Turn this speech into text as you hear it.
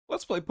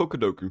let's play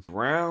Pokedoku.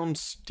 Ground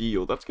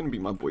Steel. That's gonna be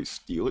my boy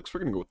Steelix.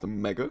 We're gonna go with the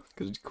Mega,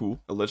 because he's cool.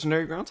 A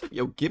legendary ground type?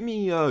 Yo, give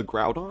me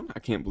Groudon. I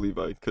can't believe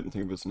I couldn't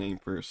think of his name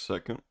for a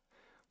second.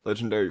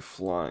 Legendary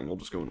Flying. I'll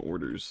just go in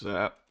order.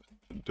 Zap.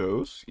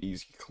 Dose.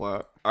 Easy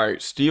clap.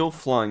 Alright, Steel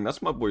Flying.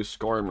 That's my boy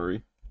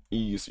Skarmory.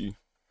 Easy.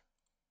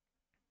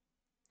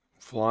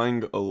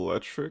 Flying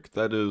Electric.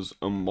 That is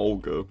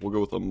Emolga. We'll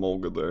go with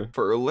Emolga there.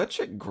 For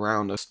Electric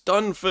Ground, a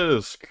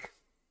Stunfisk.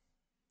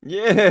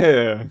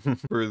 Yeah!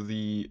 For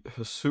the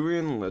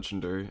Hisuian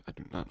Legendary, I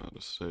do not know how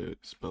to say it,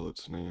 spell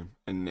its name.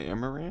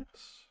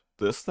 Enamorous?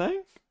 This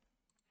thing?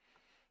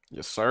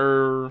 Yes,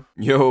 sir.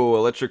 Yo,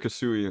 Electric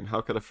Hisuian. How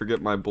could I forget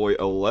my boy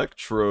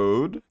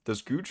Electrode?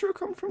 Does Goodra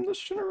come from this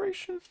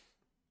generation?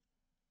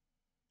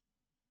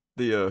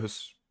 The,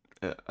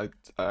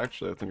 I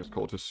think it's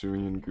called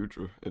Hisuian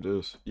Goodra. It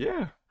is.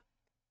 Yeah.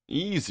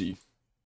 Easy.